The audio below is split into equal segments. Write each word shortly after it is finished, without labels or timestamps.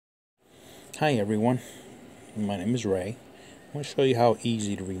Hi everyone, my name is Ray. I'm going to show you how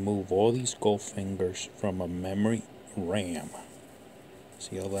easy to remove all these gold fingers from a memory RAM.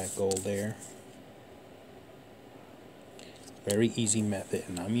 See all that gold there? Very easy method,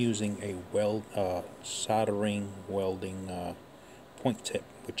 and I'm using a soldering welding point tip,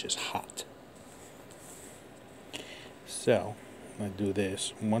 which is hot. So I'm going to do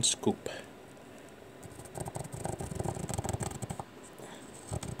this, 1 scoop.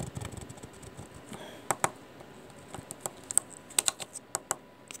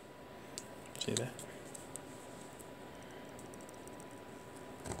 See that?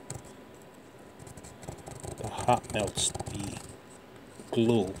 The hot melts the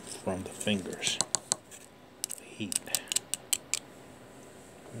glue from the fingers. The heat.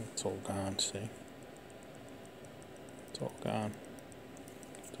 It's all gone, see? It's all gone.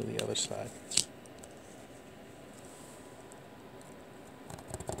 To the other side.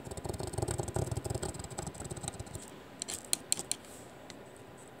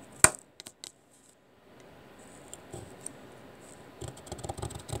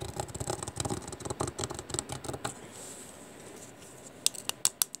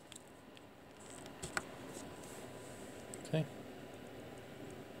 Okay.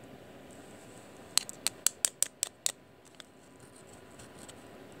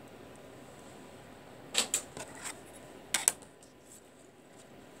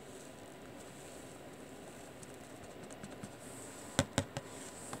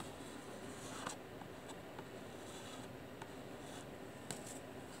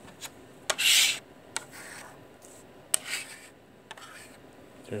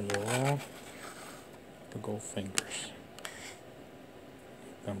 There's all the gold fingers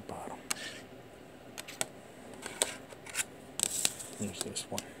on the bottom. Here's this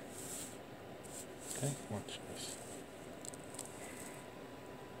one. Okay, watch this.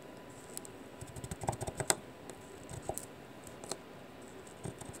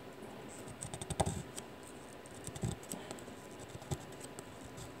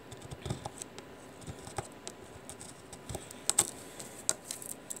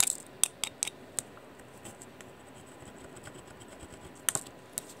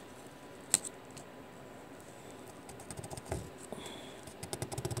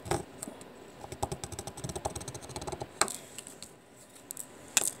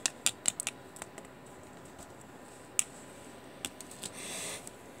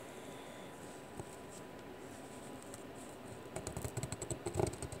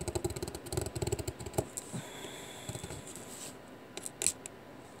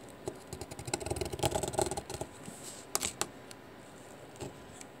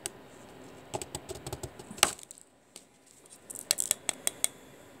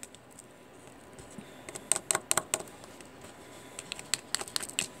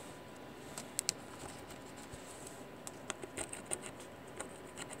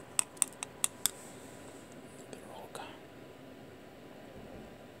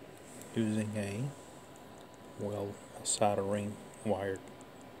 Using a soldering wire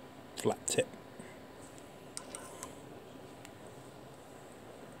flat tip.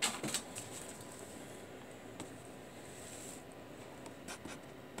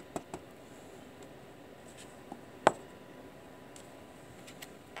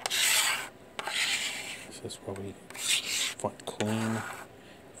 This is where we want clean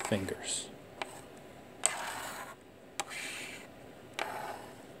fingers.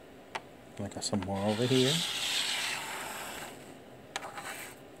 I got some more over here.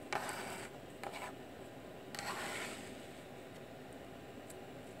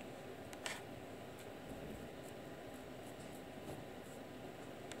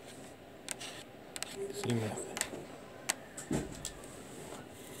 See method.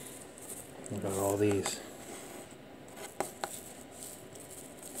 We got all these.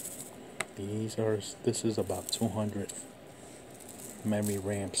 This is about 200 memory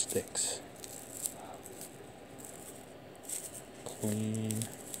RAM sticks. Clean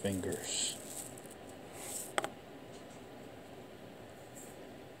fingers.